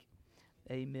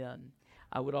Amen.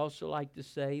 I would also like to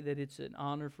say that it's an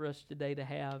honor for us today to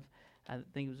have, I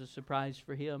think it was a surprise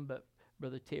for him, but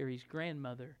Brother Terry's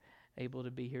grandmother able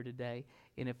to be here today.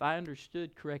 And if I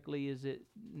understood correctly, is it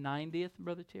 90th,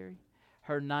 Brother Terry?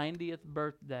 Her 90th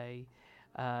birthday.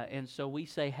 And so we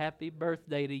say happy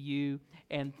birthday to you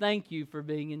and thank you for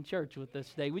being in church with us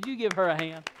today. Would you give her a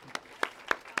hand?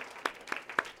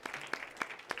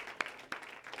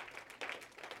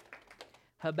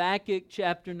 Habakkuk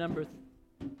chapter number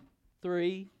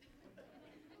 3.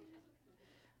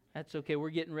 That's okay. We're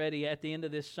getting ready. At the end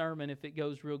of this sermon, if it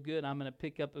goes real good, I'm going to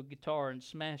pick up a guitar and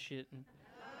smash it.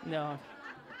 No.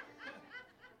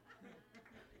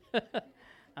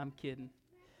 I'm kidding.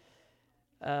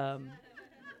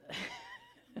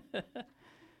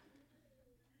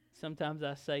 Sometimes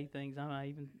I say things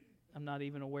I'm not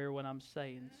even aware what I'm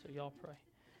saying, so y'all pray.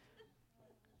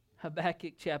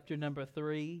 Habakkuk chapter number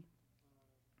 3,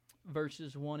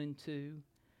 verses 1 and 2.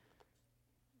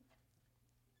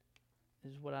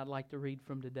 This is what I'd like to read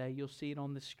from today. You'll see it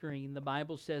on the screen. The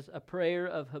Bible says, a prayer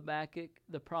of Habakkuk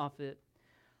the prophet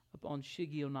upon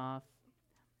Shigionoth.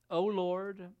 O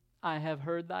Lord, I have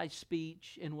heard thy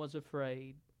speech and was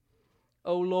afraid.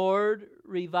 O Lord,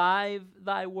 revive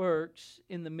thy works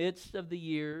in the midst of the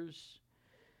years.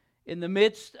 In the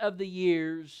midst of the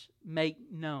years,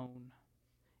 make known.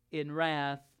 In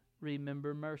wrath,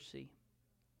 remember mercy.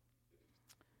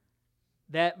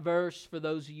 That verse, for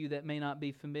those of you that may not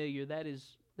be familiar,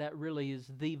 that really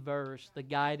is the verse, the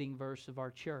guiding verse of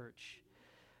our church.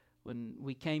 When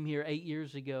we came here 8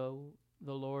 years ago,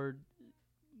 the Lord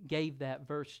gave that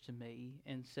verse to me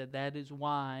and said, that is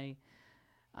why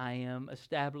I am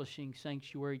establishing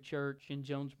Sanctuary Church in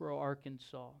Jonesboro,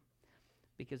 Arkansas,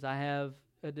 because I have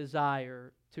a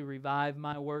desire to revive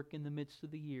my work in the midst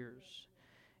of the years,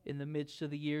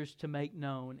 to make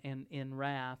known, and in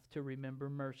wrath to remember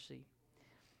mercy.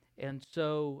 And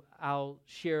so I'll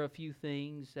share a few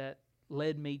things that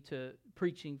led me to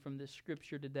preaching from this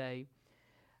scripture today.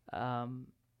 And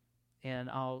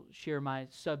I'll share my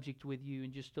subject with you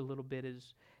in just a little bit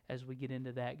as we get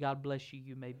into that. God bless you.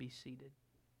 You may be seated.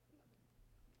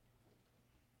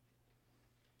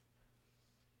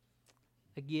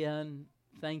 Again,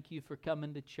 thank you for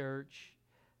coming to church,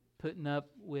 putting up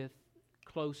with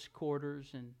close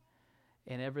quarters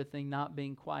and everything not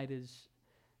being quite as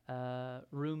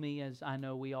roomy as I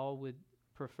know we all would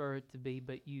prefer it to be,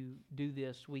 but you do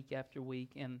this week after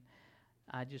week, and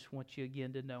I just want you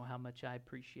again to know how much I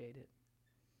appreciate it.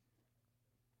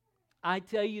 I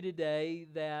tell you today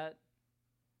that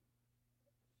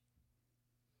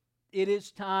it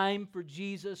is time for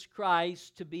Jesus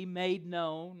Christ to be made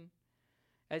known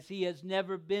as He has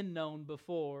never been known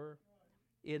before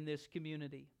in this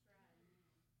community.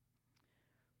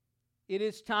 It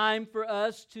is time for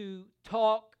us to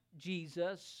talk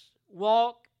Jesus,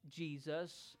 walk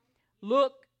Jesus,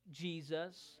 look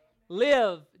Jesus,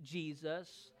 live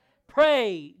Jesus,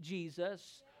 pray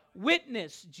Jesus,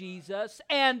 witness Jesus,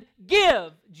 and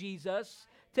give Jesus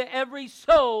to every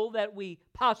soul that we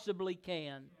possibly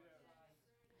can.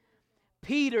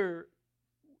 Peter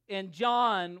and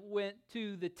John went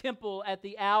to the temple at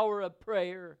the hour of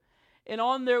prayer, and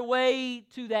on their way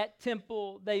to that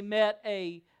temple, they met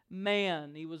a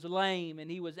man. He was lame, and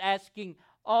he was asking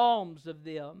alms of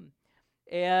them.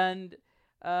 And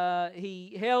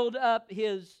he held up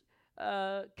his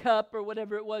cup or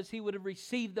whatever it was he would have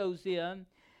received those in,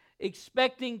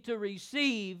 expecting to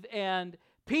receive. And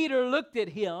Peter looked at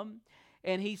him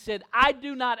and he said, I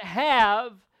do not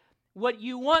have what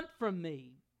you want from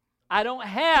me. I don't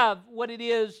have what it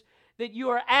is that you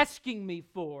are asking me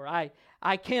for.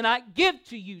 I cannot give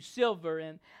to you silver,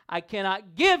 and I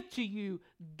cannot give to you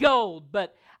gold,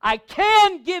 but I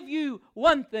can give you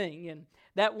one thing, and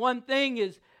that one thing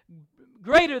is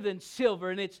greater than silver,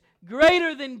 and it's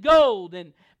greater than gold.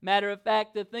 And matter of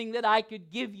fact, the thing that I could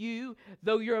give you,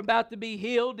 though you're about to be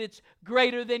healed, it's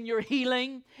greater than your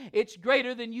healing. It's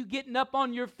greater than you getting up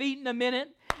on your feet in a minute.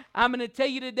 I'm going to tell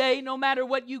you today, no matter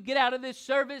what you get out of this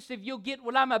service, if you'll get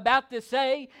what I'm about to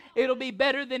say, it'll be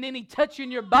better than any touch in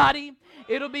your body.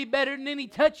 It'll be better than any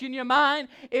touch in your mind.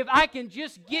 If I can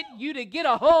just get you to get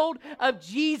a hold of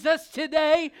Jesus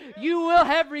today, you will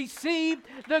have received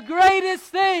the greatest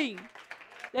thing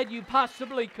that you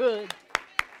possibly could.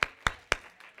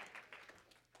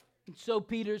 And so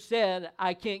Peter said,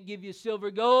 I can't give you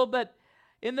silver, gold, but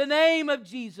in the name of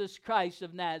Jesus Christ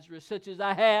of Nazareth, such as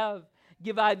I have,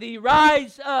 give I thee,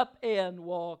 rise up and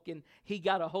walk. And he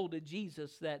got a hold of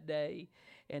Jesus that day,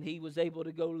 and he was able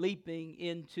to go leaping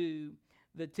into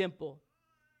the temple.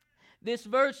 This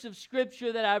verse of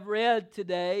Scripture that I've read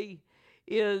today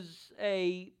is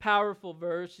a powerful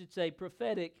verse. It's a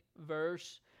prophetic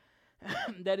verse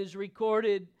that is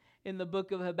recorded in the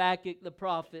book of Habakkuk the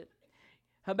prophet.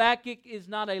 Habakkuk is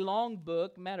not a long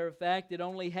book. Matter of fact, it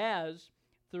only has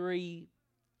 3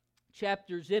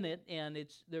 chapters in it, and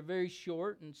they're very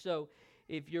short. And so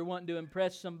if you're wanting to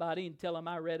impress somebody and tell them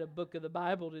I read a book of the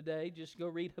Bible today, just go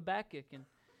read Habakkuk and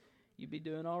you'll be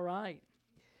doing all right.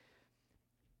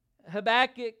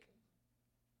 Habakkuk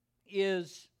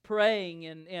is praying,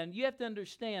 and you have to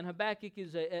understand, Habakkuk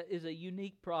is a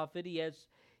unique prophet. He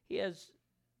has,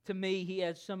 to me, he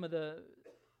has some of the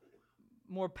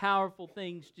more powerful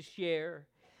things to share.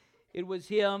 It was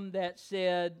him that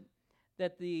said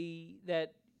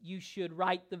that you should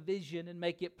write the vision and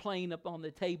make it plain upon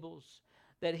the tables,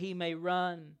 that he may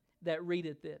run that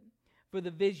readeth it. For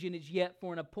the vision is yet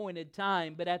for an appointed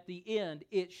time, but at the end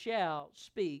it shall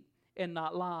speak and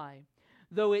not lie.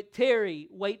 Though it tarry,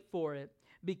 wait for it,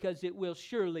 because it will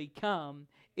surely come.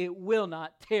 It will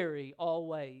not tarry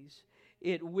always.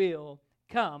 It will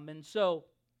come. And so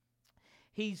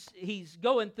he's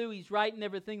going through, he's writing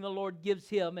everything the Lord gives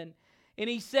him, and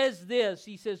he says this,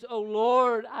 he says, "O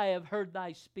Lord, I have heard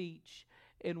thy speech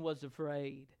and was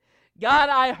afraid." God,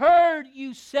 I heard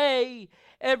you say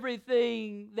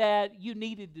everything that you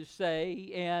needed to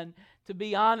say, and to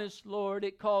be honest, Lord,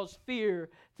 it caused fear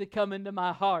to come into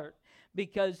my heart,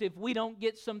 because if we don't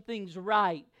get some things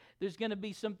right, there's going to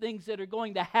be some things that are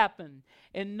going to happen,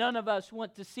 and none of us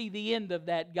want to see the end of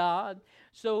that, God.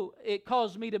 So it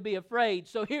caused me to be afraid.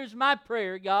 So here's my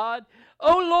prayer, God.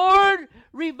 O Lord,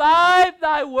 revive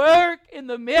thy work in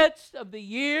the midst of the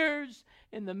years.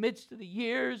 In the midst of the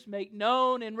years, make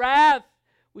known in wrath,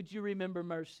 would you remember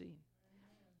mercy?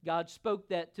 God spoke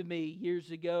that to me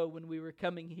years ago when we were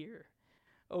coming here,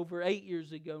 over 8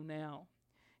 years ago now.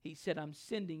 He said, I'm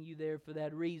sending you there for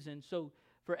that reason. So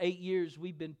for 8 years,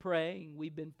 we've been praying,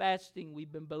 we've been fasting,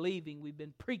 we've been believing, we've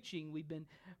been preaching, we've been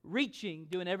reaching,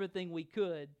 doing everything we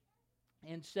could,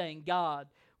 and saying, God,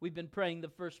 we've been praying the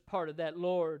first part of that,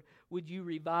 Lord, would you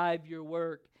revive your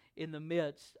work in the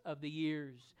midst of the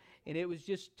years? And it was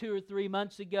just 2 or 3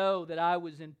 months ago that I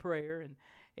was in prayer,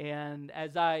 and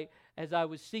as I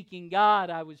was seeking God,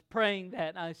 I was praying that,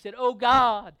 and I said, oh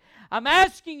God, I'm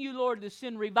asking you, Lord, to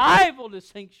send revival to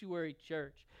Sanctuary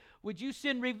Church. Would you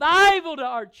send revival to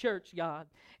our church, God?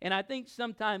 And I think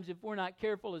sometimes if we're not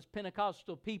careful as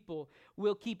Pentecostal people,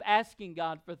 we'll keep asking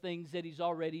God for things that He's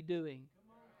already doing.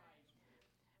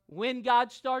 When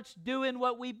God starts doing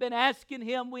what we've been asking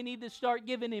Him, we need to start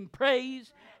giving Him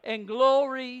praise and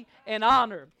glory and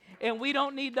honor. And we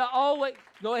don't need to always...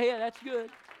 Go ahead, that's good.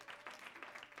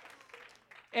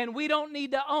 And we don't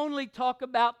need to only talk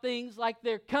about things like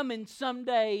they're coming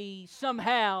someday,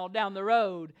 somehow down the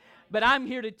road. But I'm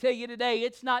here to tell you today,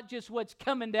 it's not just what's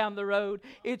coming down the road,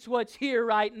 it's what's here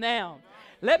right now.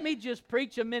 Let me just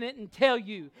preach a minute and tell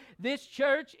you, this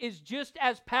church is just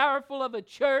as powerful of a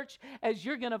church as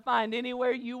you're going to find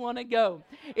anywhere you want to go.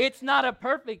 It's not a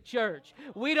perfect church.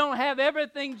 We don't have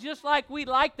everything just like we'd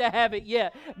like to have it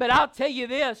yet. But I'll tell you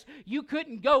this, you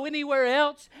couldn't go anywhere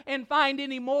else and find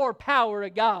any more power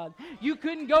of God. You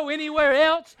couldn't go anywhere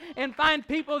else and find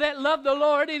people that love the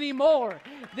Lord anymore.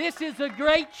 This is a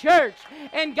great church,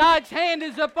 and God's hand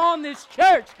is upon this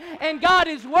church, and God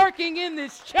is working in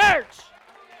this church.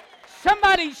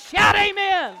 Somebody shout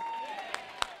amen.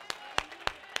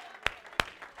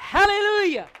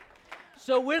 Hallelujah.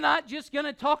 So we're not just going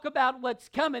to talk about what's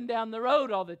coming down the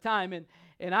road all the time.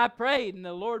 And I prayed, and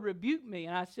the Lord rebuked me.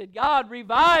 And I said, God,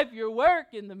 revive your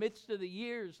work in the midst of the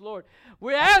years, Lord.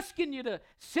 We're asking you to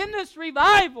send us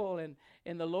revival.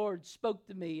 And the Lord spoke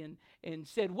to me and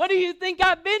said, what do you think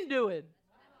I've been doing?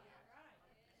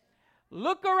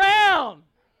 Look around.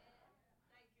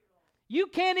 You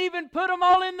can't even put them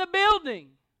all in the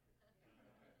building.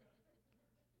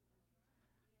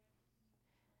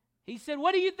 He said,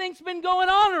 what do you think's been going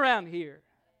on around here?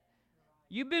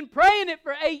 You've been praying it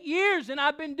for 8 years, and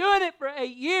I've been doing it for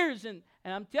 8 years. And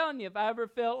I'm telling you, if I ever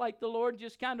felt like the Lord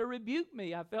just kind of rebuked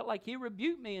me, I felt like He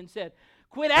rebuked me and said,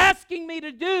 quit asking me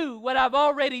to do what I've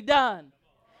already done.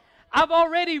 I've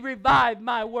already revived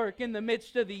my work in the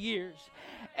midst of the years.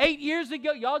 8 years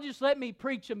ago, y'all just let me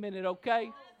preach a minute,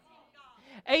 okay?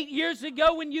 8 years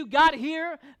ago when you got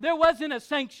here, there wasn't a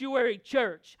sanctuary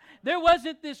church. There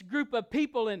wasn't this group of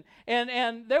people, and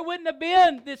there wouldn't have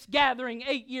been this gathering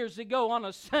 8 years ago on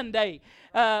a Sunday.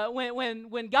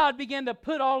 when God began to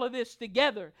put all of this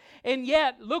together. And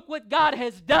yet, look what God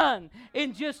has done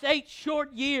in just 8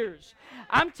 short years.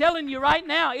 I'm telling you right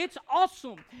now, it's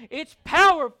awesome. It's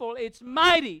powerful. It's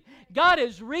mighty. God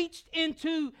has reached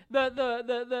into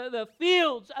the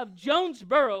fields of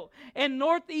Jonesboro and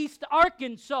northeast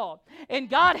Arkansas. And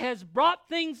God has brought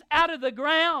things out of the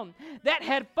ground that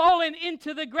had fallen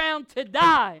into the ground to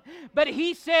die. But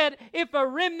He said, if a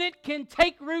remnant can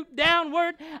take root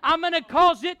downward, I'm going to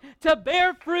cause it to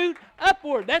bear fruit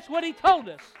upward. That's what He told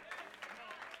us.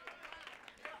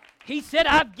 He said,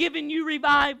 I've given you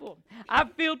revival.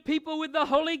 I've filled people with the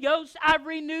Holy Ghost. I've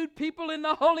renewed people in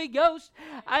the Holy Ghost.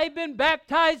 I've been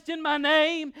baptized in my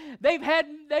name. They've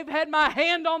had my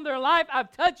hand on their life.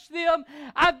 I've touched them.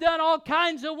 I've done all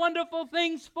kinds of wonderful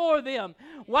things for them.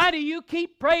 Why do you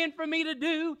keep praying for me to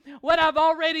do what I've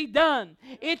already done?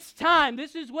 It's time.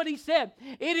 This is what He said.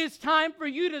 It is time for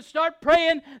you to start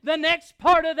praying the next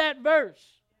part of that verse.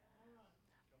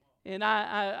 And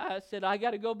I said, I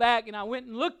got to go back, and I went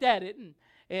and looked at it,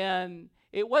 and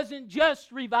it wasn't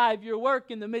just revive your work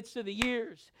in the midst of the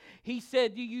years. He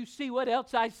said, do you see what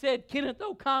else I said, Kenneth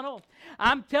O'Connell?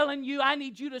 I'm telling you, I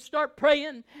need you to start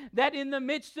praying that in the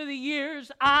midst of the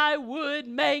years, I would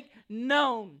make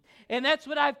known. And that's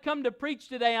what I've come to preach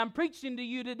today. I'm preaching to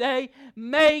you today,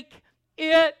 make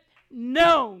it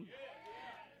known.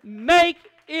 Make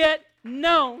it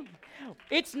known.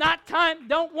 It's not time.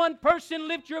 Don't one person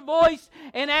lift your voice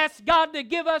and ask God to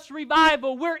give us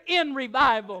revival. We're in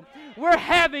revival. We're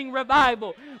having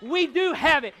revival. We do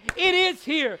have it. It is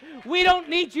here. We don't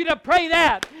need you to pray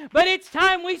that. But it's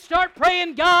time we start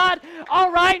praying, God,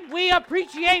 all right, we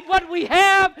appreciate what we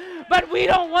have, but we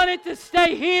don't want it to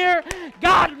stay here.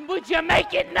 God, would you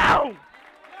make it known?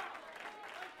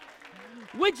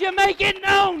 Would you make it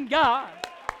known, God?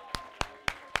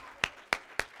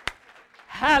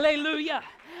 Hallelujah.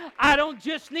 I don't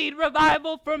just need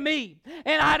revival for me,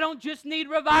 and I don't just need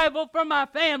revival for my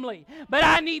family, but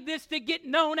I need this to get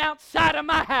known outside of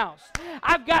my house.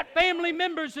 I've got family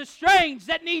members estranged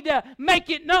that need to make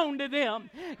it known to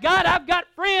them. God, I've got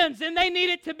friends, and they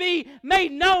need it to be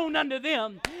made known unto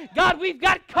them. God, we've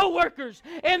got co-workers,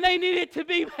 and they need it to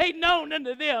be made known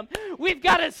unto them. We've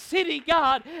got a city,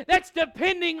 God, that's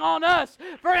depending on us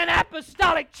for an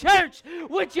apostolic church.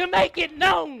 Would you make it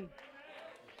known?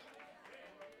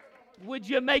 Would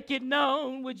you make it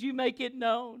known? Would you make it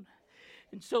known?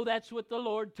 And so that's what the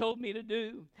Lord told me to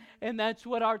do. And that's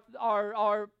what our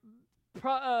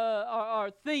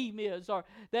theme is.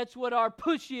 That's what our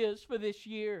push is for this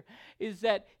year, is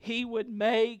that He would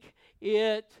make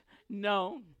it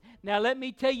known. Now let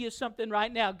me tell you something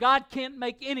right now. God can't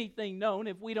make anything known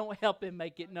if we don't help Him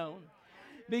make it known.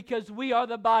 Because we are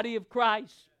the body of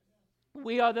Christ.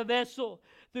 We are the vessel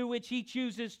through which He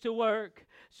chooses to work.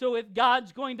 So if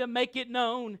God's going to make it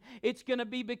known, it's going to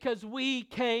be because we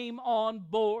came on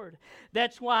board.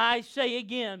 That's why I say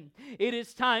again, it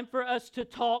is time for us to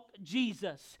talk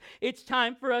Jesus. It's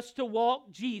time for us to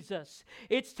walk Jesus.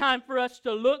 It's time for us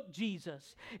to look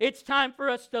Jesus. It's time for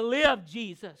us to live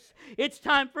Jesus. It's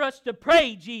time for us to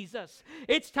pray Jesus.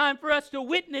 It's time for us to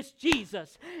witness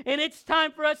Jesus. And it's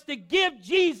time for us to give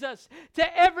Jesus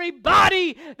to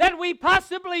everybody that we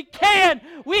possibly can.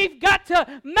 We've got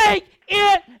to make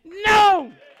it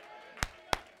known.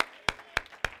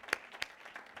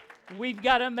 We've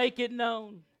got to make it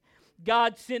known.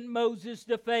 God sent Moses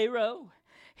to Pharaoh.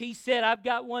 He said, I've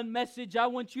got one message I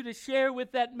want you to share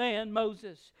with that man,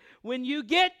 Moses. When you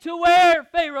get to where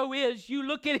Pharaoh is, you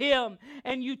look at him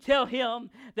and you tell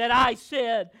him that I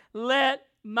said, let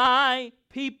my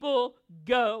people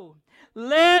go.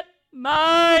 Let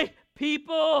my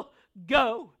people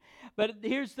go. But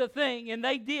here's the thing, and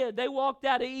they did. They walked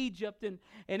out of Egypt, and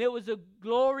it was a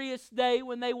glorious day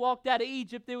when they walked out of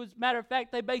Egypt. It was, matter of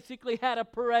fact, they basically had a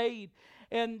parade,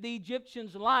 and the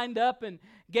Egyptians lined up and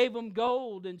gave them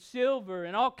gold and silver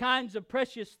and all kinds of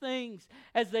precious things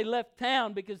as they left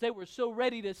town because they were so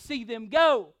ready to see them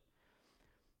go.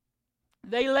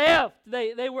 They left.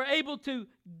 They were able to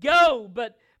go,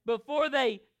 but before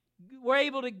they were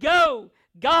able to go,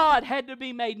 God had to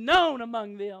be made known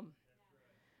among them.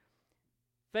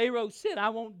 Pharaoh said, I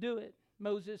won't do it.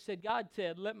 Moses said, God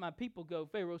said, let my people go.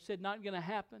 Pharaoh said, not going to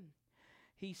happen.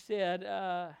 He said,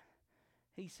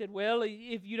 well,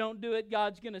 if you don't do it,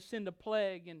 God's going to send a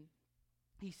plague. And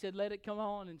he said, let it come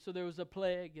on. And so there was a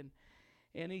plague.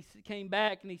 And he came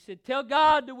back and he said, tell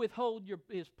God to withhold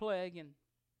his plague. And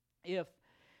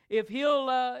if he'll,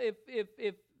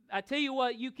 if I tell you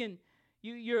what, you can,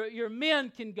 your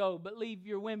men can go, but leave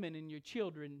your women and your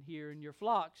children here and your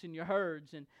flocks and your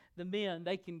herds. And the men,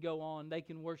 they can go on. They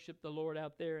can worship the Lord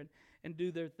out there. and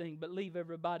do their thing, but leave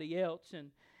everybody else.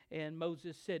 And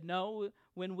Moses said, no,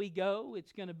 when we go,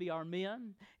 it's going to be our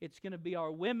men, it's going to be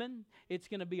our women, it's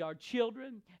going to be our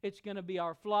children, it's going to be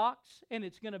our flocks, and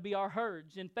it's going to be our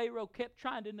herds. And Pharaoh kept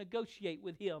trying to negotiate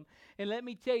with him. And let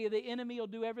me tell you, the enemy will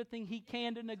do everything he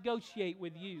can to negotiate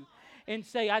with you and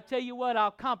say, I tell you what,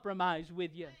 I'll compromise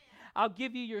with you. I'll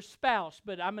give you your spouse,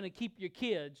 but I'm going to keep your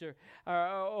kids.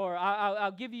 Or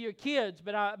I'll give you your kids,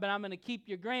 but I'm going to keep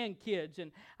your grandkids.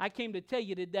 And I came to tell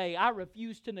you today, I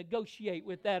refuse to negotiate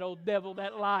with that old devil,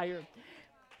 that liar.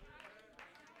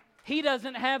 He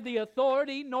doesn't have the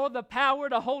authority nor the power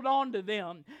to hold on to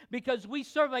them, because we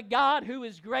serve a God who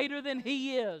is greater than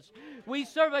he is. We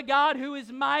serve a God who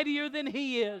is mightier than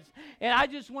he is. And I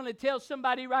just want to tell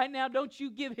somebody right now, don't you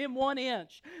give him 1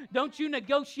 inch. Don't you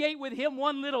negotiate with him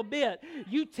one little bit.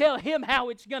 You tell him how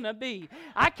it's going to be.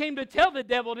 I came to tell the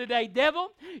devil today,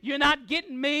 devil, you're not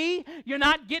getting me. You're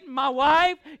not getting my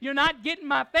wife. You're not getting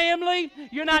my family.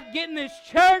 You're not getting this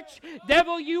church.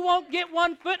 Devil, you won't get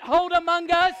 1 foothold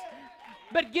among us.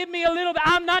 But give me a little bit.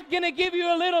 I'm not going to give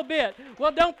you a little bit.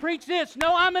 Well, don't preach this.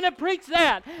 No, I'm going to preach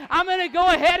that. I'm going to go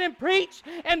ahead and preach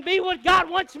and be what God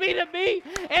wants me to be.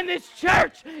 And this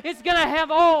church is going to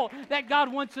have all that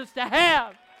God wants us to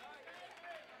have.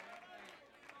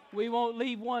 We won't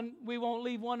leave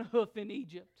one hoof in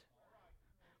Egypt.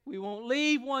 We won't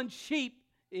leave 1 sheep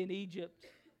in Egypt.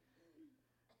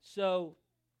 So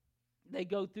they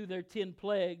go through their 10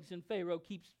 plagues, and Pharaoh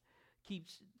keeps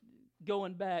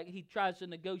going back. He tries to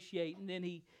negotiate, and then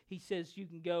he says you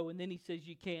can go, and then he says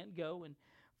you can't go. And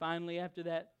finally, after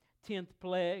that 10th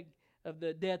plague of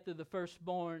the death of the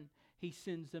firstborn, he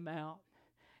sends them out.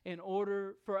 In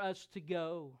order for us to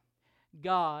go,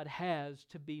 God has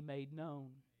to be made known.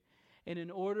 And in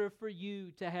order for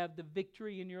you to have the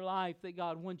victory in your life that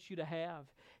God wants you to have,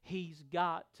 he's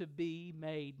got to be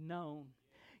made known.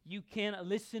 You can't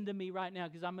listen to me right now,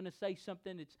 because I'm going to say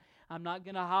something. I'm not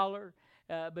going to holler.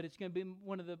 But it's going to be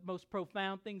one of the most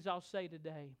profound things I'll say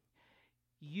today.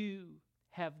 You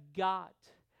have got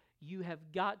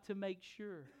to make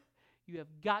sure. You have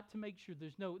got to make sure.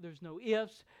 There's no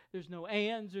ifs, there's no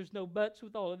ands, there's no buts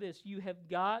with all of this. You have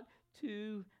got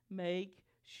to make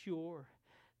sure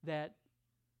that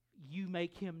you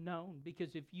make him known.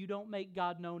 Because if you don't make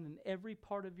God known in every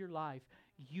part of your life,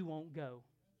 you won't go.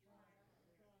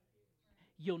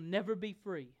 You'll never be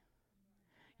free.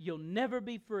 You'll never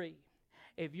be free.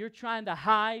 If you're trying to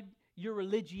hide your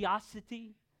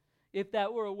religiosity, if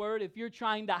that were a word, if you're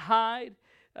trying to hide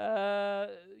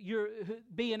you're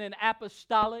being an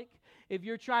apostolic, if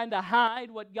you're trying to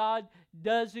hide what God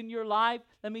does in your life,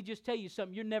 let me just tell you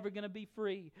something. You're never going to be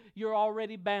free. You're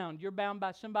already bound. You're bound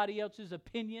by somebody else's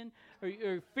opinion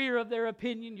or fear of their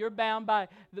opinion. You're bound by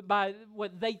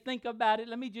what they think about it.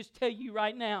 Let me just tell you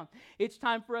right now, it's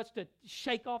time for us to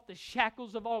shake off the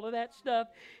shackles of all of that stuff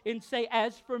and say,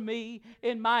 as for me,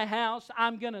 in my house,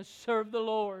 I'm going to serve the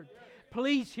Lord.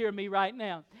 Please hear me right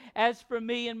now. As for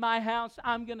me in my house,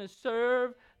 I'm going to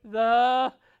serve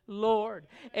the Lord.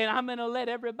 And I'm going to let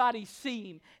everybody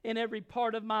see him in every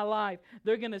part of my life.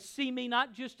 They're going to see me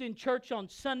not just in church on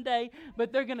Sunday,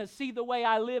 but they're going to see the way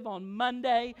I live on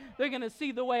Monday. They're going to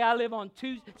see the way I live on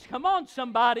Tuesday. Come on,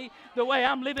 somebody. The way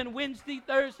I'm living Wednesday,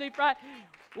 Thursday, Friday.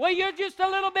 Well, you're just a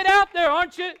little bit out there,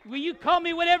 aren't you? Well, you call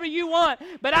me whatever you want,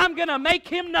 but I'm going to make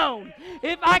him known.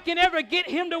 If I can ever get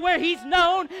him to where he's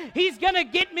known, he's going to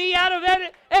get me out of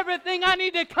everything I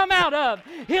need to come out of.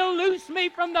 He'll loose me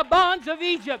from the bonds of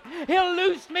Egypt. He'll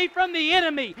loose me from the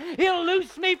enemy. He'll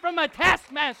loose me from a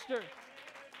taskmaster.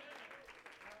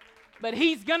 But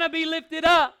he's going to be lifted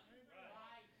up.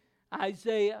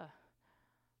 Isaiah,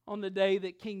 on the day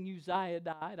that King Uzziah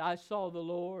died, I saw the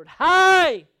Lord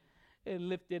high and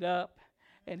lifted up,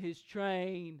 and his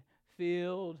train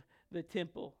filled the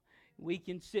temple. We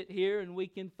can sit here and we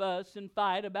can fuss and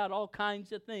fight about all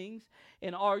kinds of things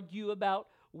and argue about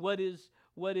what is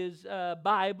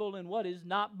Bible and what is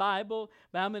not Bible.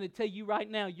 But I'm going to tell you right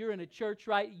now, you're in a church,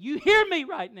 right? You hear me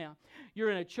right now.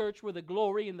 You're in a church where the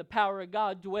glory and the power of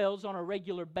God dwells on a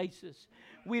regular basis.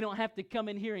 We don't have to come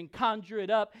in here and conjure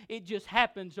it up. It just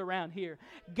happens around here.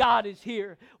 God is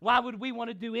here. Why would we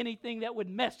want to do anything that would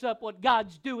mess up what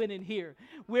God's doing in here?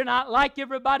 We're not like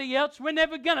everybody else. We're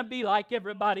never going to be like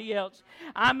everybody else.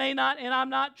 I may not, and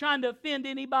I'm not trying to offend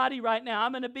anybody right now.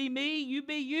 I'm going to be me, you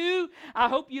be you. I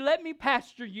hope you let me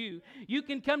pastor you. You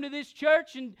can come to this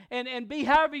church and be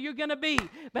however you're going to be.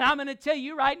 But I'm going to tell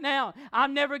you right now,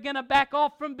 I'm never going to back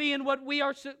off from being what we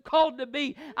are called to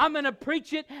be. I'm going to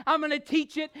preach it. I'm going to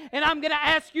teach it, and I'm going to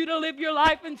ask you to live your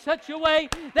life in such a way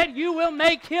that you will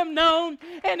make him known,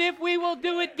 and if we will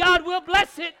do it, God will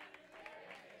bless it.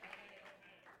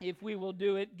 If we will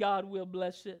do it, God will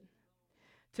bless it.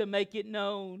 To make it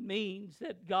known means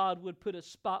that God would put a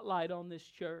spotlight on this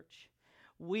church.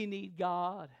 We need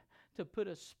God to put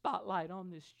a spotlight on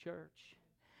this church.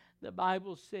 The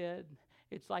Bible said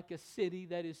it's like a city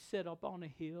that is set up on a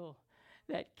hill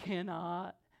that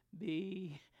cannot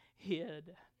be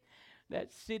hid.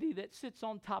 That city that sits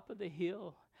on top of the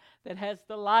hill, that has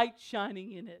the light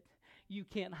shining in it, you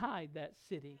can't hide that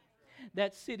city.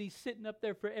 That city's sitting up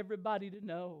there for everybody to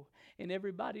know and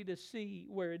everybody to see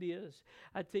where it is.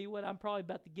 I tell you what, I'm probably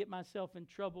about to get myself in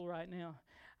trouble right now.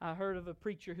 I heard of a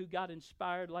preacher who got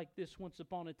inspired like this once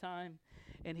upon a time,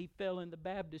 and he fell in the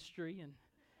baptistry. And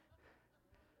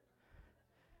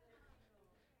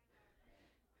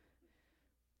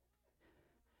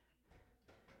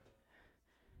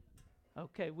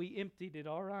okay, we emptied it,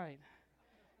 all right.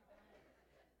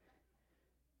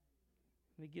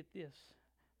 Let me get this.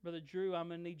 Brother Drew, I'm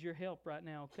going to need your help right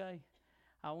now, okay?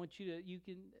 I want you to, you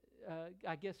can,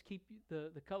 I guess, keep the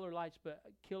color lights, but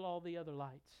kill all the other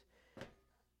lights.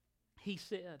 He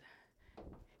said,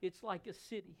 it's like a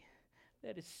city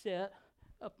that is set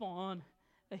upon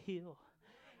a hill.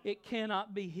 It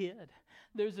cannot be hid.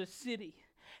 There's a city.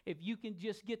 If you can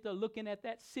just get to looking at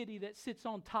that city that sits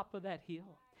on top of that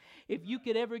hill. If you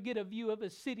could ever get a view of a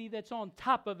city that's on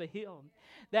top of a hill,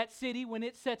 that city, when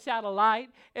it sets out a light,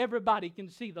 everybody can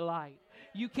see the light.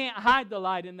 You can't hide the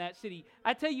light in that city.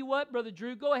 I tell you what, Brother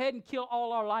Drew, go ahead and kill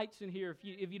all our lights in here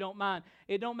if you don't mind.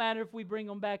 It don't matter if we bring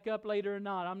them back up later or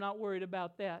not. I'm not worried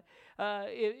about that.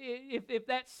 If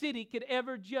that city could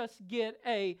ever just get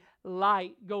a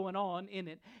light going on in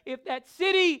it, if that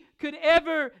city could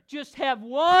ever just have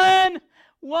one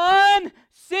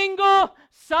single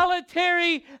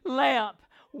solitary lamp,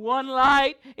 one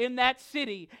light in that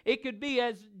city. It could be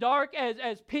as dark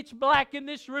as pitch black in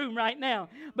this room right now.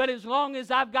 But as long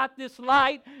as I've got this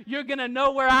light, you're going to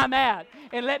know where I'm at.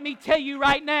 And let me tell you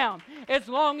right now, as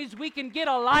long as we can get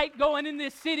a light going in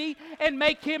this city and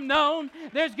make Him known,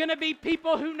 there's going to be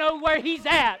people who know where He's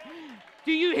at.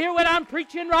 Do you hear what I'm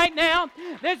preaching right now?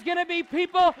 There's going to be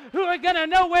people who are going to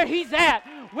know where He's at.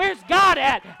 Where's God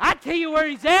at? I tell you where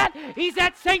He's at. He's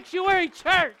at Sanctuary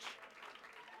Church.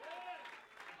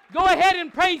 Go ahead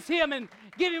and praise Him and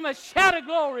give Him a shout of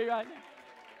glory right now.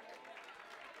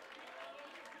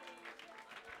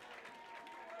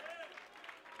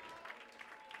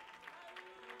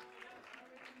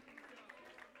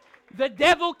 The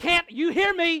devil can't, you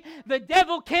hear me? The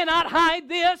devil cannot hide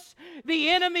this. The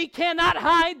enemy cannot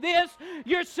hide this.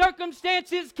 Your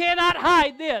circumstances cannot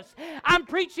hide this. I'm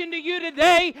preaching to you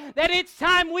today that it's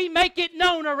time we make it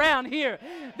known around here.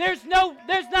 There's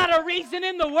not a reason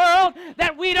in the world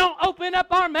that we don't open up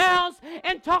our mouths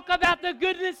and talk about the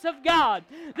goodness of God.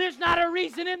 There's not a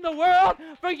reason in the world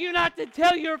for you not to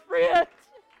tell your friends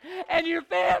and your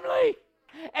family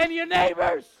and your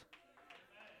neighbors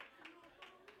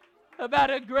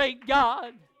about a great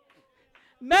God.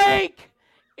 Make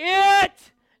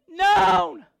it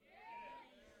known.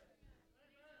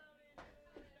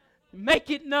 Make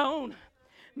it known.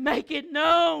 Make it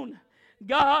known.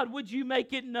 God, would you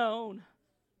make it known?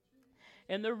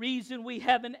 And the reason we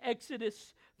have an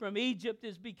exodus from Egypt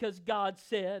is because God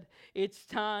said, it's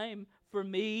time for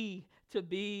me to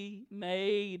be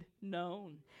made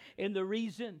known. And the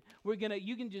reason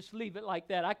you can just leave it like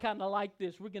that. I kind of like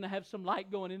this. We're going to have some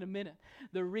light going in a minute.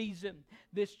 The reason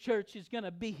this church is going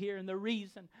to be here and the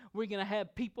reason we're going to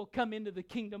have people come into the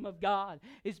kingdom of God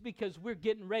is because we're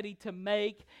getting ready to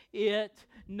make it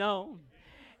known.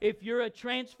 If you're a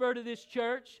transfer to this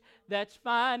church, that's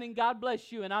fine and God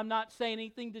bless you. And I'm not saying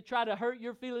anything to try to hurt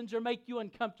your feelings or make you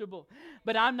uncomfortable.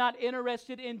 But I'm not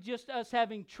interested in just us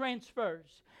having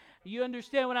transfers. You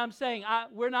understand what I'm saying?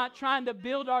 We're not trying to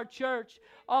build our church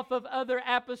off of other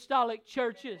apostolic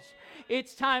churches.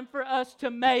 It's time for us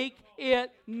to make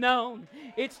it known.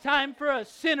 It's time for a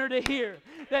sinner to hear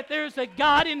that there's a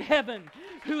God in heaven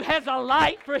who has a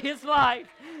light for his life.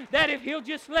 That if he'll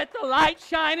just let the light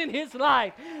shine in his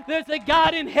life, there's a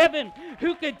God in heaven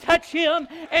who could touch him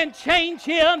and change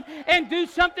him and do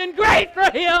something great for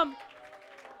him.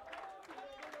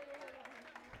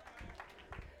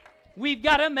 We've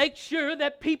got to make sure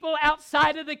that people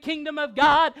outside of the kingdom of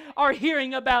God are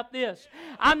hearing about this.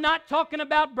 I'm not talking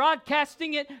about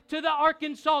broadcasting it to the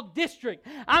Arkansas district.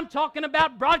 I'm talking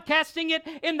about broadcasting it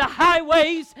in the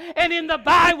highways and in the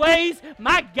byways,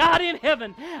 my God in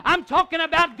heaven. I'm talking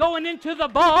about going into the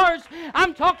bars.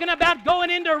 I'm talking about going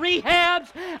into rehabs.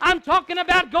 I'm talking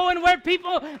about going where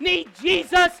people need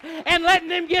Jesus and letting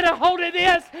them get a hold of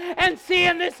this and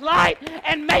seeing this light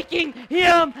and making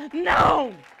Him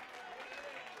known.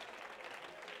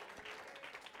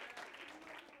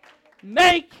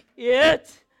 Make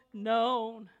it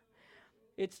known.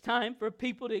 It's time for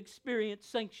people to experience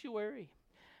sanctuary.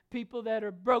 People that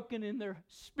are broken in their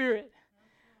spirit.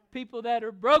 People that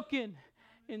are broken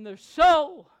in their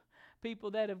soul.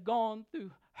 People that have gone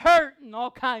through hurt and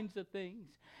all kinds of things.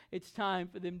 It's time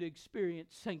for them to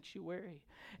experience sanctuary.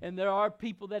 And there are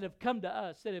people that have come to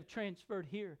us that have transferred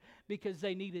here because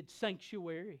they needed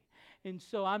sanctuary. And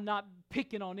so I'm not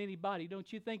picking on anybody.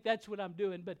 Don't you think that's what I'm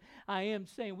doing? But I am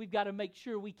saying we've got to make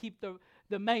sure we keep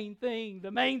the main thing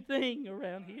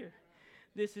around here.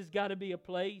 This has got to be a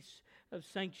place of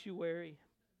sanctuary.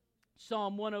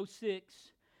 Psalm 106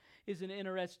 is an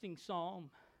interesting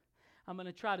psalm. I'm going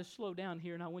to try to slow down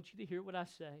here, and I want you to hear what I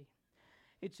say.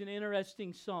 It's an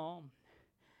interesting psalm.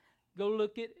 Go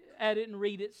look at it and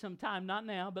read it sometime, not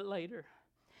now, but later.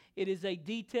 It is a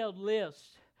detailed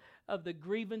list of the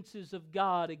grievances of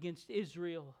God against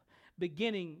Israel,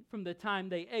 beginning from the time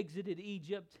they exited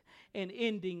Egypt and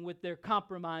ending with their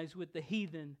compromise with the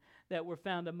heathen that were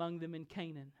found among them in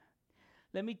Canaan.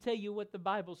 Let me tell you what the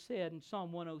Bible said in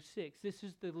Psalm 106. This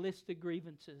is the list of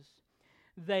grievances.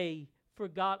 They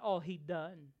forgot all He'd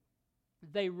done.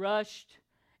 They rushed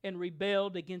and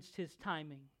rebelled against His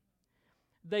timing.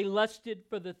 They lusted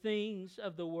for the things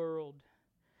of the world.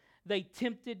 They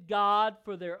tempted God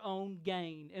for their own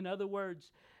gain. In other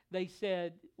words, they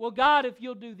said, well, God, if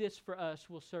you'll do this for us,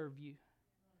 we'll serve you.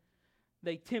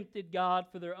 They tempted God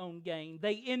for their own gain.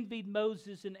 They envied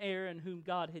Moses and Aaron, whom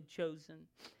God had chosen.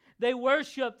 They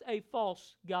worshiped a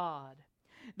false god.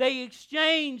 They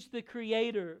exchanged the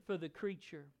Creator for the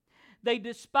creature. They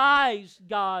despised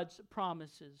God's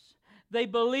promises. They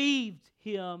believed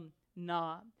Him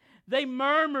not. They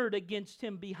murmured against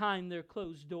Him behind their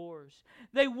closed doors.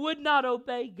 They would not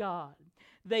obey God.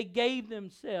 They gave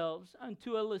themselves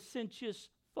unto a licentious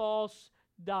false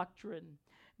doctrine.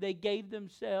 They gave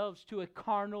themselves to a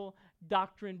carnal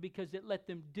doctrine because it let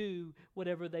them do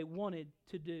whatever they wanted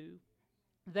to do.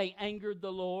 They angered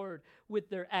the Lord with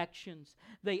their actions.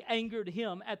 They angered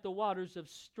Him at the waters of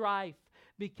strife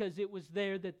because it was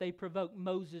there that they provoked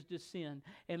Moses to sin.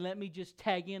 And let me just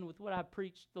tag in with what I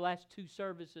preached the last two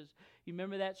services. You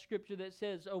remember that scripture that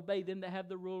says, obey them that have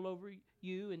the rule over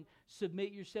you and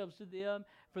submit yourselves to them,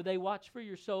 for they watch for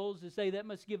your souls as they that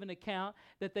must give an account,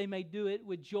 that they may do it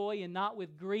with joy and not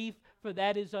with grief, for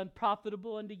that is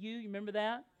unprofitable unto you. You remember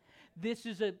that? This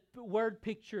is a word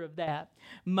picture of that.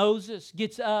 Moses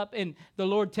gets up and the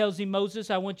Lord tells him, Moses,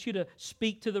 I want you to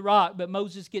speak to the rock. But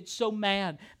Moses gets so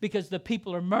mad because the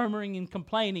people are murmuring and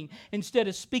complaining. Instead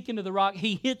of speaking to the rock,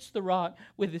 he hits the rock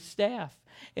with his staff.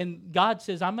 And God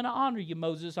says, I'm going to honor you,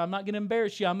 Moses. I'm not going to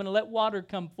embarrass you. I'm going to let water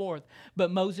come forth. But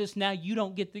Moses, now you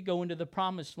don't get to go into the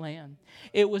promised land.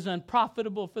 It was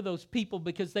unprofitable for those people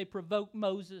because they provoked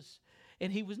Moses.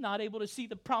 And he was not able to see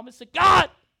the promise of God.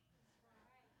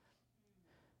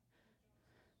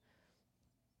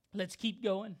 Let's keep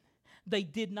going. They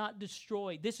did not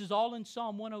destroy. This is all in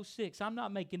Psalm 106. I'm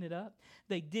not making it up.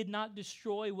 They did not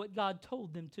destroy what God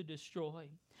told them to destroy.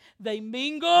 They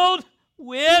mingled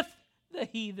with the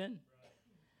heathen.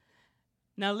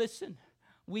 Now listen,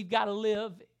 we've got to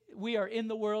live. We are in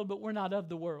the world, but we're not of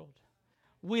the world.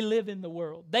 We live in the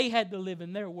world. They had to live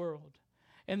in their world.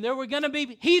 And there were going to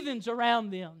be heathens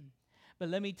around them. But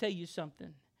let me tell you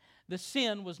something. The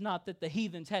sin was not that the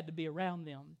heathens had to be around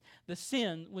them. The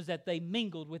sin was that they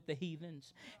mingled with the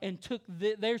heathens and took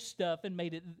their stuff and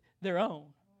made it their own.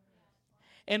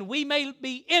 And we may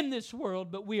be in this world,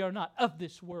 but we are not of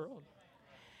this world.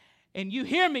 And you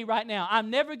hear me right now. I'm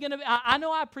never going to, I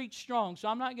know I preach strong, so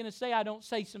I'm not going to say I don't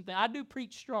say something. I do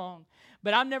preach strong,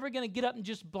 but I'm never going to get up and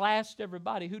just blast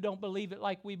everybody who don't believe it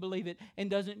like we believe it and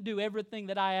doesn't do everything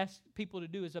that I ask people to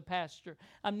do as a pastor.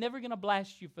 I'm never going to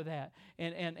blast you for that.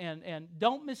 And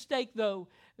don't mistake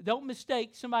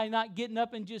somebody not getting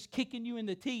up and just kicking you in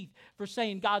the teeth for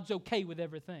saying God's okay with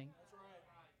everything.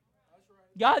 That's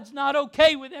right. God's not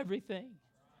okay with everything.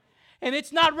 And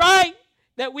it's not right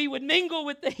that we would mingle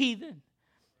with the heathen.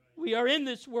 We are in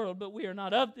this world, but we are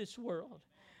not of this world.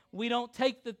 We don't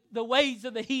take the ways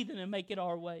of the heathen and make it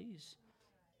our ways.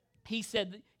 He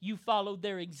said that you followed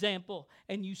their example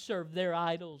and you served their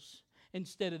idols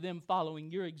instead of them following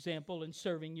your example and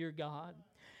serving your God.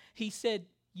 He said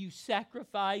you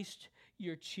sacrificed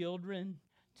your children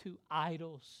to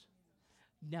idols.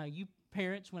 Now you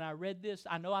parents, when I read this,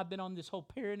 I know I've been on this whole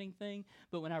parenting thing,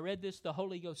 but when I read this, the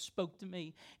Holy Ghost spoke to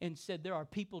me and said there are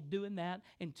people doing that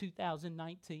in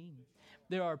 2019.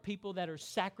 There are people that are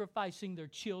sacrificing their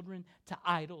children to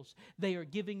idols. They are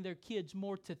giving their kids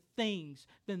more to things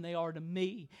than they are to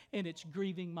me, and it's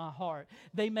grieving my heart.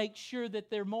 They make sure that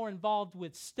they're more involved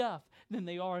with stuff than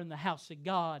they are in the house of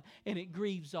God, and it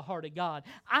grieves the heart of God.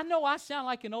 I know I sound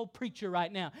like an old preacher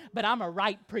right now, but I'm a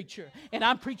right preacher, and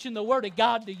I'm preaching the Word of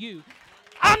God to you.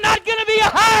 I'm not going to be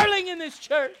a hireling in this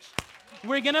church.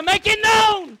 We're going to make it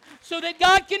known so that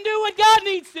God can do what God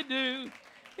needs to do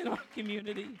in our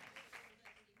community.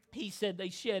 He said they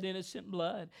shed innocent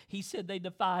blood. He said they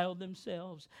defiled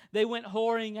themselves. They went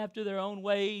whoring after their own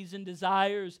ways and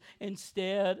desires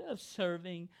instead of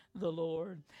serving the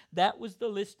Lord. That was the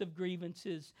list of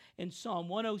grievances in Psalm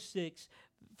 106,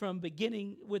 from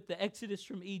beginning with the Exodus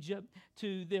from Egypt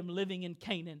to them living in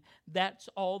Canaan. That's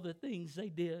all the things they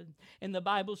did. And the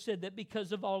Bible said that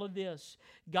because of all of this,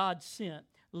 God sent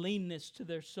leanness to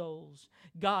their souls.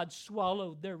 God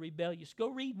swallowed their rebellious. Go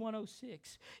read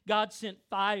 106. God sent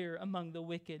fire among the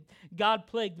wicked. God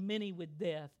plagued many with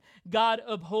death. God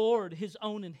abhorred His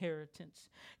own inheritance.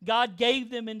 God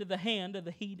gave them into the hand of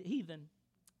the heathen.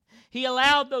 He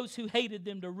allowed those who hated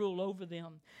them to rule over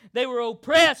them. They were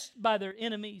oppressed by their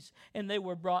enemies, and they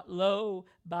were brought low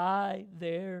by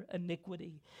their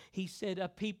iniquity. He said, a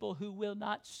people who will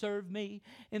not serve me,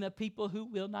 and a people who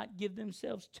will not give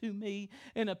themselves to me,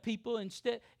 and a people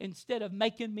instead of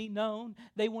making me known,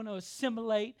 they want to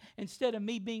assimilate. Instead of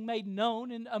me being made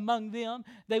known among them,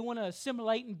 they want to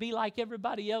assimilate and be like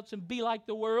everybody else and be like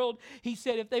the world. He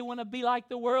said if they want to be like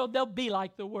the world, they'll be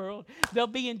like the world. They'll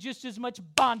be in just as much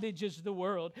bondage as the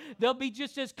world. They'll be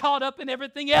just as caught up in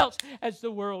everything else as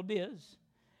the world is.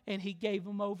 And He gave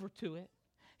them over to it.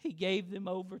 He gave them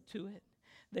over to it.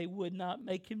 They would not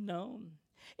make Him known.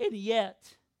 And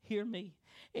yet, hear me,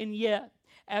 and yet,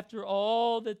 after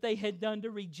all that they had done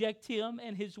to reject Him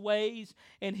and His ways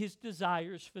and His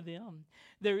desires for them,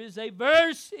 there is a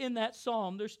verse in that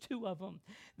psalm, there's two of them,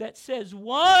 that says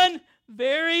one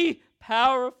very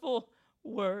powerful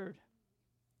word.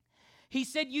 He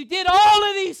said, you did all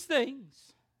of these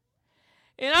things,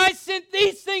 and I sent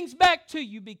these things back to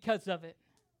you because of it.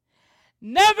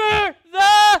 Nevertheless,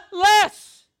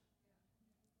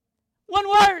 one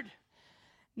word,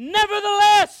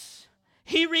 nevertheless,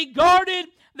 He regarded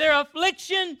their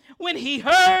affliction when He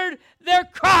heard their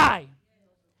cry.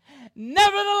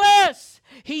 Nevertheless,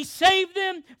 He saved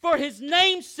them for His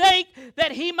name's sake,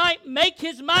 that He might make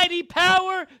His mighty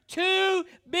power to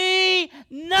be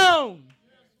known.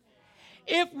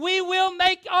 If we will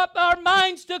make up our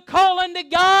minds to call unto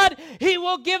God, He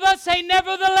will give us a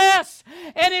nevertheless.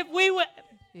 And if we will,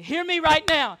 hear me right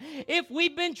now, if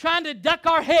we've been trying to duck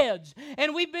our heads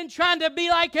and we've been trying to be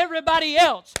like everybody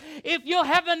else, if you'll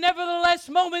have a nevertheless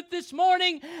moment this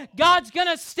morning, God's going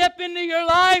to step into your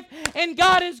life and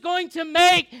God is going to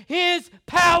make His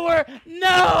power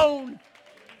known.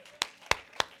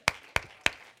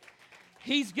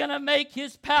 He's going to make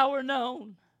His power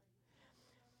known.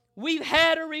 We've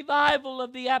had a revival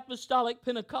of the Apostolic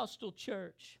Pentecostal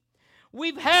Church.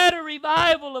 We've had a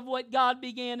revival of what God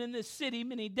began in this city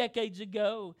many decades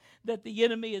ago that the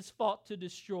enemy has fought to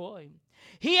destroy.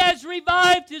 He has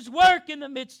revived His work in the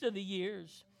midst of the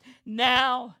years.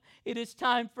 Now it is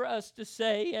time for us to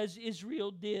say, as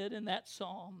Israel did in that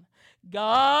psalm,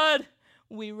 God,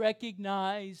 we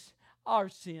recognize our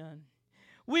sin.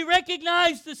 We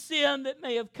recognize the sin that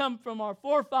may have come from our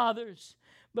forefathers,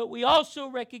 but we also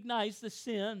recognize the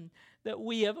sin that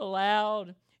we have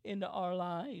allowed into our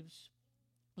lives.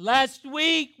 Last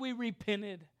week we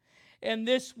repented, and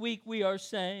this week we are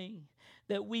saying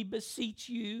that we beseech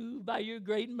you by your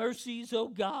great mercies, O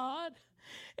God,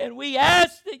 and we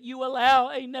ask that you allow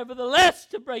a nevertheless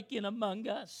to break in among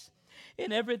us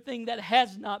in everything that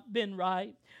has not been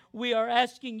right. We are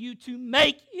asking you to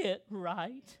make it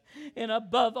right. And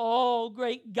above all,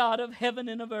 great God of heaven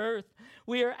and of earth,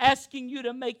 we are asking you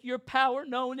to make your power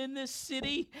known in this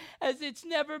city as it's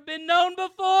never been known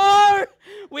before.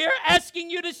 We are asking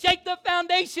you to shake the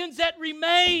foundations that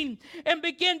remain and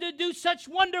begin to do such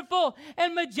wonderful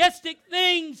and majestic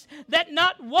things that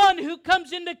not one who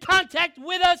comes into contact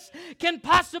with us can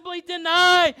possibly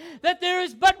deny that there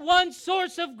is but one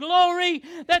source of glory,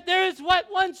 that there is but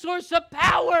one source of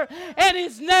power, and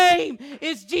His name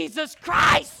is Jesus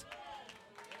Christ.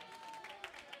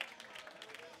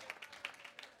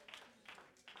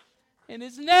 And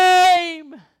His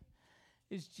name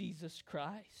is Jesus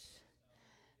Christ.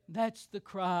 That's the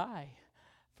cry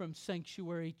from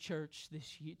Sanctuary Church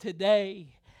this year,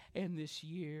 today and this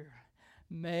year.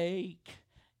 Make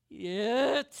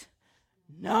it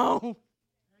known.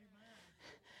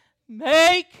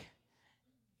 Make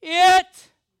it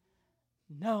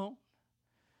known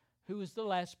Who was the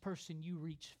last person you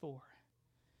reached for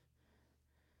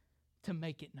to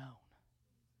make it known?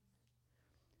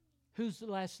 Who's the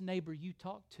last neighbor you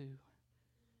talked to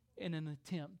in an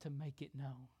attempt to make it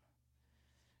known?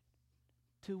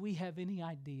 Do we have any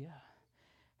idea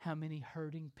how many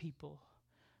hurting people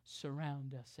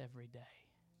surround us every day?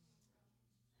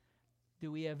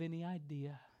 Do we have any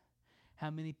idea how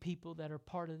many people that are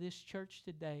part of this church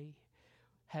today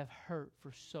have hurt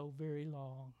for so very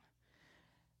long?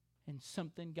 And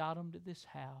something got them to this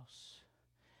house,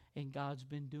 and God's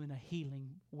been doing a healing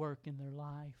work in their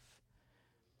life.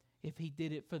 If He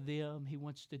did it for them, He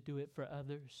wants to do it for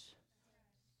others.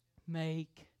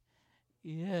 Make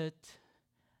it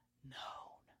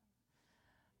known.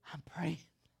 I'm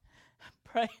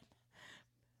praying.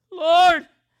 Lord,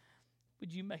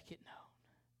 would you make it known?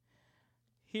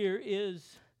 Here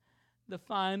is the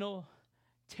final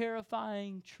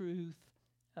terrifying truth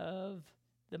of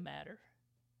the matter.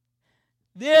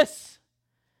 This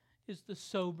is the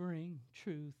sobering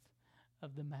truth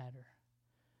of the matter.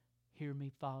 Hear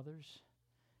me, fathers.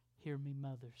 Hear me,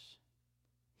 mothers.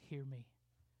 Hear me.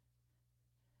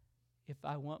 If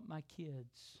I want my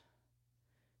kids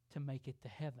to make it to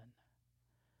heaven,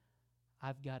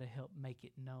 I've got to help make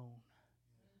it known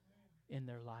in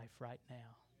their life right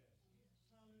now.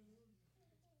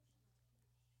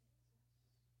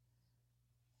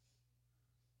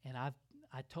 And I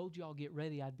told you I'll get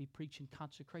ready. I'd be preaching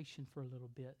consecration for a little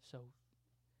bit.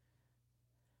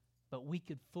 But we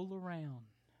could fool around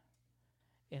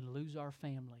and lose our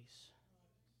families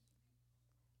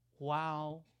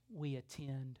while we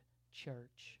attend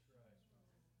church.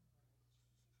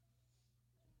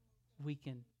 We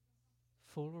can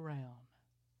fool around,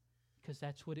 because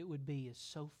that's what it would be, is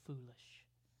so foolish.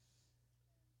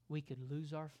 We could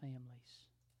lose our families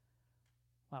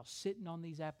while sitting on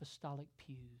these apostolic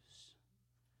pews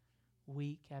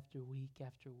week after week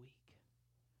after week.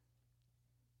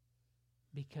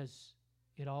 Because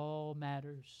it all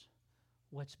matters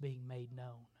what's being made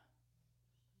known.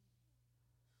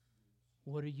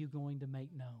 What are you going to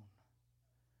make known?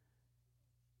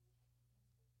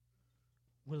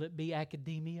 Will it be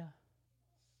academia?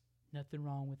 Nothing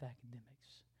wrong with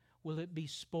academics. Will it be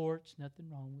sports? Nothing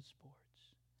wrong with sports.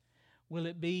 Will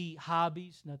it be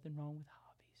hobbies? Nothing wrong with hobbies.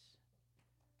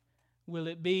 Will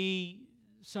it be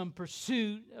some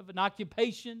pursuit of an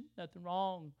occupation? Nothing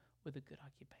wrong with a good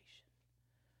occupation.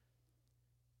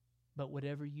 But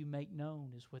whatever you make known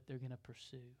is what they're going to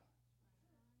pursue.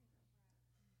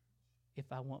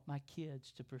 If I want my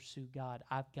kids to pursue God,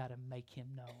 I've got to make Him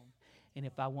known. And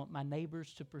if I want my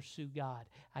neighbors to pursue God,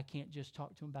 I can't just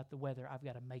talk to them about the weather. I've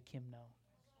got to make Him known.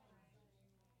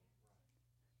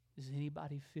 Does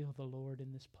anybody feel the Lord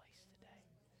in this place today?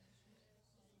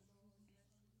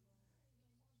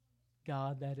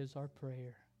 God, that is our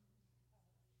prayer.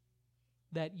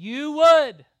 That you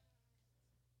would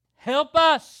help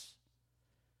us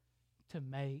to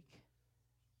make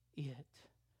it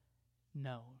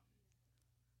known.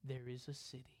 There is a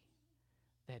city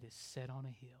that is set on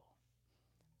a hill.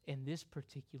 And this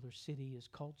particular city is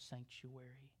called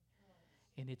Sanctuary.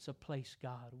 And it's a place,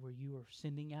 God, where you are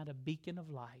sending out a beacon of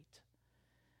light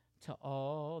to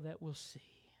all that will see.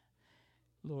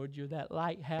 Lord, you're that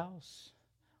lighthouse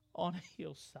on a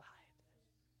hillside.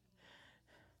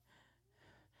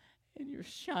 And you're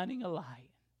shining a light.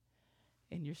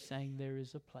 And you're saying there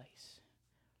is a place.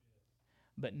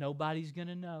 But nobody's going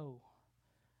to know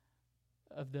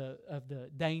of the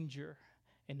danger,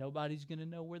 and nobody's going to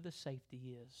know where the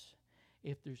safety is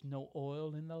if there's no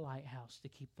oil in the lighthouse to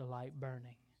keep the light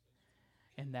burning.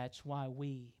 And that's why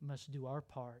we must do our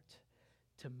part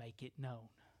to make it known.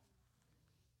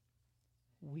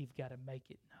 We've got to make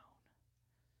it known.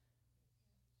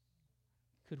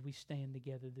 Could we stand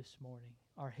together this morning,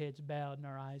 our heads bowed and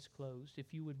our eyes closed?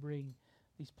 If you would bring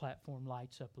these platform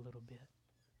lights up a little bit.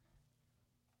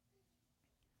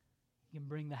 You can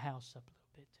bring the house up a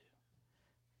little bit too.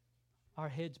 Our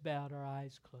heads bowed, our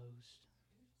eyes closed.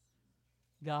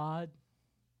 God,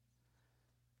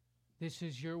 this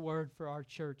is your word for our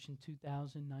church in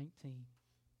 2019.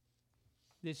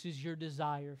 This is your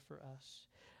desire for us.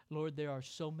 Lord, there are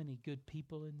so many good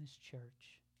people in this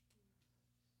church.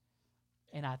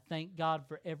 And I thank God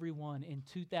for everyone. In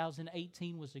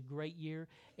 2018 was a great year.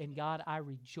 And God, I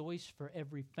rejoice for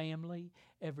every family,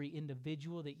 every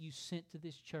individual that you sent to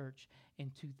this church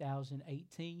in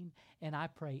 2018. And I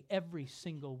pray every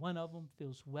single one of them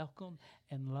feels welcome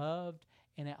and loved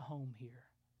and at home here.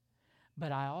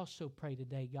 But I also pray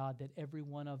today, God, that every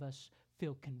one of us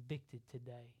feel convicted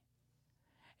today.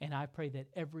 And I pray that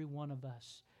every one of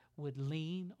us would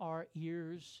lean our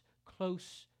ears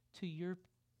close to your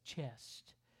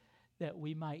chest that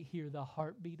we might hear the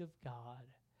heartbeat of God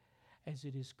as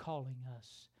it is calling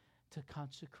us to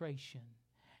consecration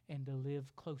and to live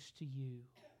close to you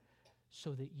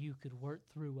so that you could work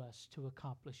through us to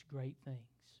accomplish great things.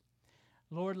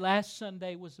 Lord, last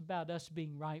Sunday was about us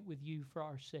being right with you for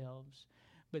ourselves,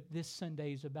 but this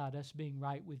Sunday is about us being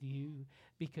right with you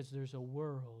because there's a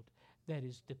world that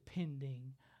is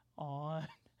depending on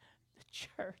the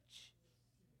church.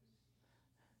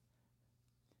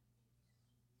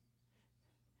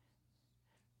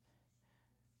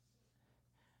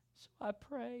 So I'm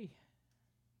praying,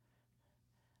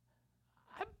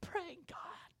 God,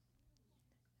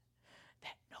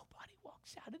 that nobody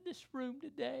walks out of this room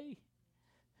today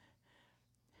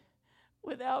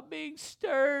without being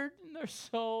stirred in their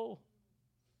soul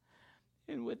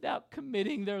and without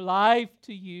committing their life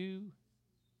to you,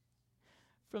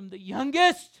 from the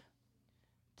youngest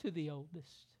to the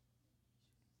oldest.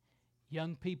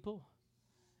 Young people,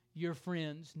 your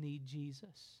friends need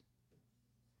Jesus.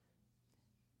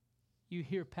 You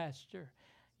hear, Pastor,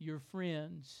 your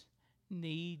friends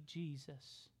need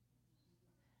Jesus.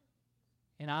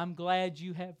 And I'm glad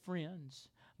you have friends,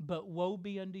 but woe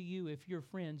be unto you if your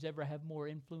friends ever have more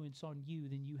influence on you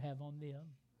than you have on them.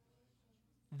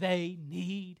 They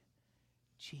need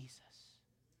Jesus.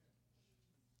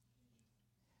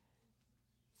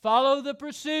 Follow the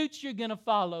pursuits you're going to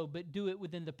follow, but do it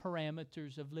within the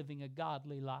parameters of living a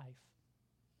godly life.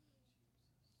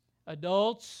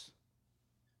 Adults,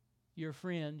 your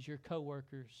friends, your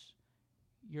coworkers,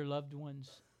 your loved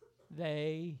ones,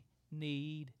 they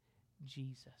need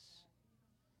Jesus.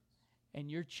 And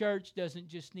your church doesn't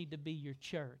just need to be your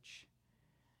church.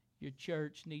 Your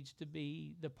church needs to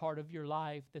be the part of your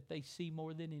life that they see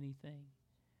more than anything.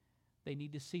 They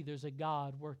need to see there's a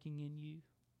God working in you.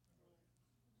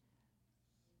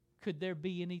 Could there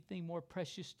be anything more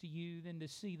precious to you than to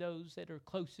see those that are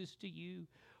closest to you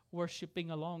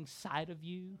worshiping alongside of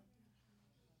you?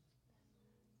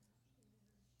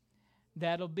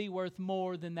 That'll be worth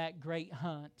more than that great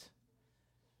hunt.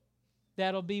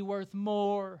 That'll be worth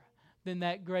more than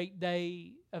that great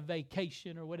day of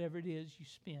vacation or whatever it is you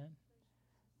spend.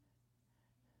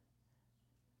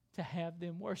 To have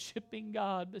them worshiping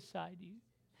God beside you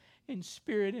in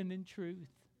spirit and in truth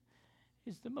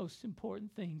is the most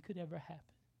important thing could ever happen.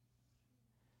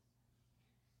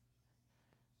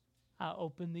 I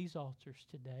open these altars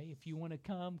today. If you want to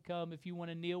come, come. If you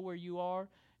want to kneel where you are,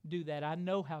 do that. I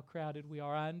know how crowded we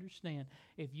are. I understand.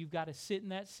 If you've got to sit in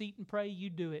that seat and pray,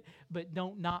 you do it. But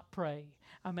don't not pray.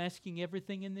 I'm asking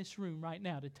everything in this room right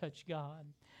now to touch God.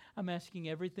 I'm asking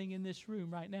everything in this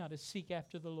room right now to seek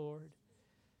after the Lord.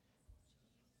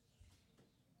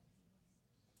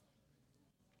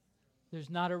 There's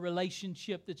not a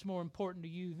relationship that's more important to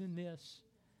you than this.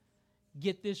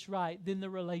 Get this right, then the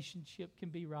relationship can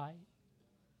be right.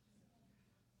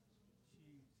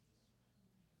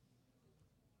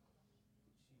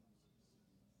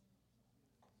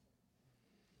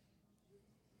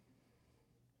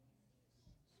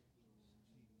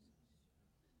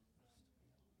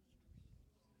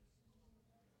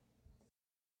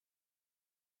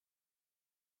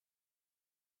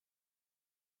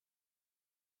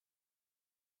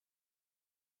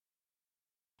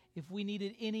 If we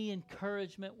needed any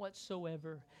encouragement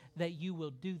whatsoever that you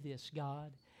will do this,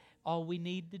 God, all we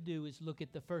need to do is look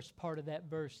at the first part of that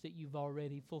verse that you've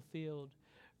already fulfilled.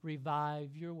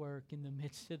 Revive your work in the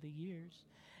midst of the years.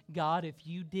 God, if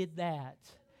you did that,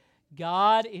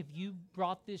 God, if you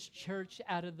brought this church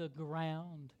out of the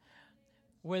ground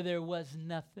where there was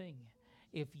nothing,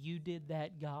 if you did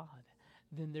that, God,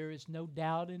 then there is no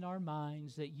doubt in our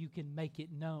minds that you can make it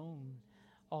known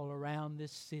all around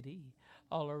this city,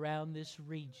 all around this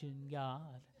region,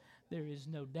 God. There is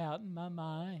no doubt in my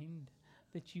mind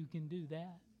that you can do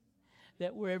that.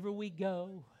 That wherever we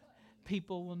go,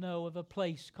 people will know of a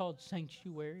place called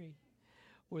Sanctuary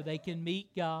where they can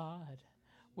meet God,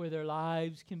 where their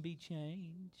lives can be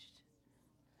changed.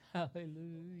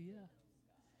 Hallelujah.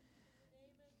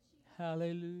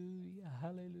 Hallelujah.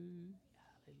 Hallelujah.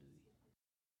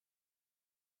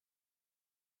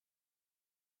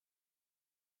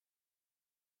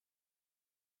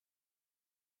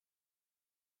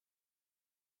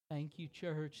 Thank you,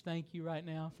 church. Thank you right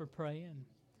now for praying.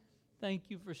 Thank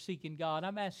you for seeking God.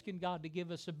 I'm asking God to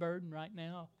give us a burden right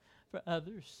now for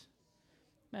others.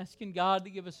 I'm asking God to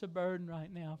give us a burden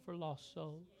right now for lost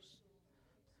souls.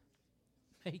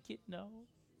 Make it known.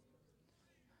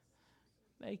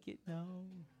 Make it known.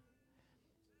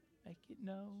 Make it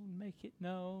known. Make it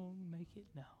known. Make it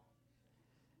known.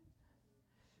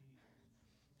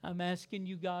 I'm asking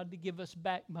you, God, to give us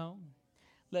backbone.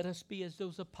 Let us be as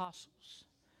those apostles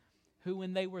who,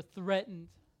 when they were threatened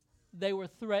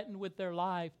with their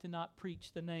life to not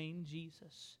preach the name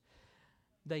Jesus.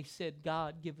 They said,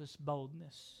 God, give us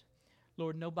boldness.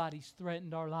 Lord, nobody's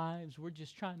threatened our lives. We're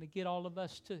just trying to get all of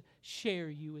us to share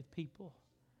you with people.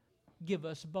 Give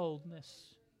us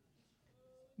boldness.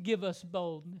 Give us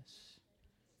boldness.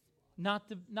 Not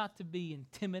to be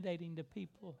intimidating to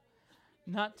people.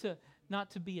 Not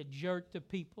to be a jerk to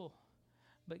people.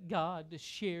 But God, to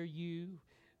share you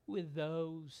with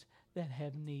those that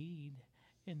have need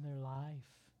in their life.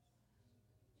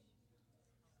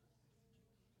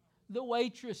 The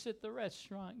waitress at the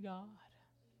restaurant, God.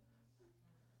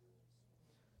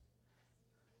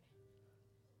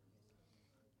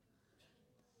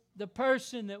 The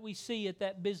person that we see at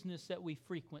that business that we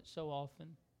frequent so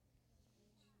often.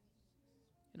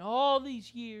 In all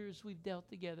these years we've dealt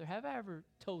together, have I ever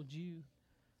told you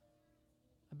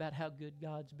about how good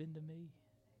God's been to me?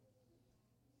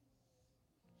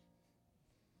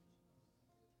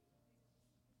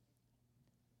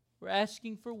 We're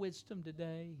asking for wisdom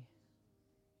today.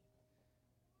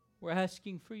 We're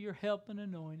asking for your help and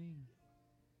anointing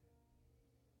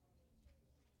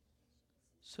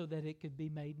so that it could be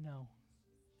made known.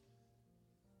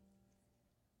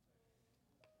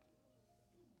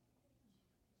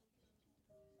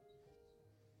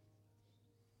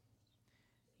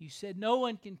 You said no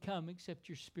one can come except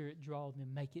your Spirit draw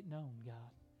them. Make it known, God.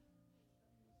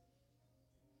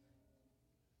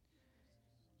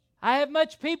 I have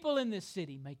much people in this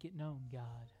city. Make it known, God.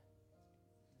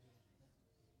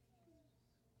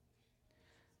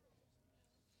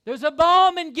 There's a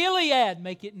balm in Gilead.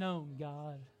 Make it known,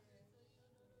 God.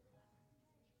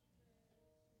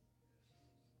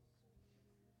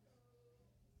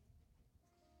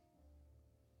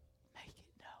 Make it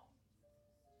known.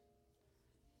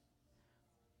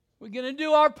 We're going to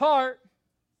do our part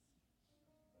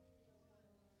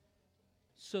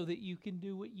so that you can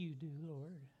do what you do,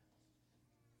 Lord.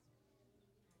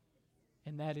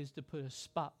 And that is to put a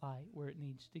spotlight where it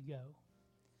needs to go.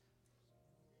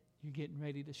 You're getting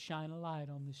ready to shine a light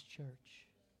on this church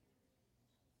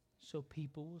so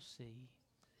people will see,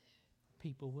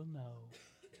 people will know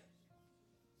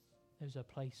there's a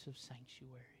place of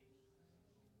sanctuary.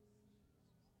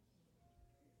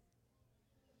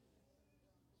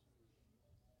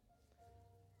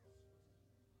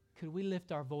 Could we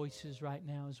lift our voices right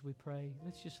now as we pray?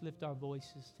 Let's just lift our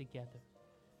voices together.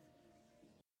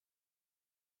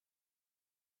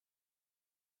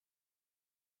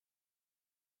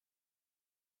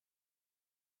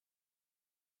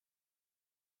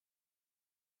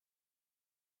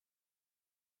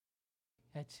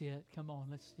 That's it. Come on,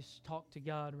 let's just talk to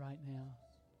God right now.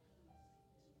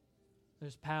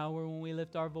 There's power when we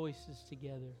lift our voices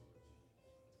together.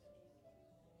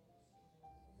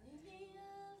 Lily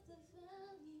of the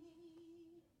valley,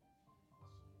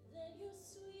 let your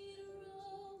sweet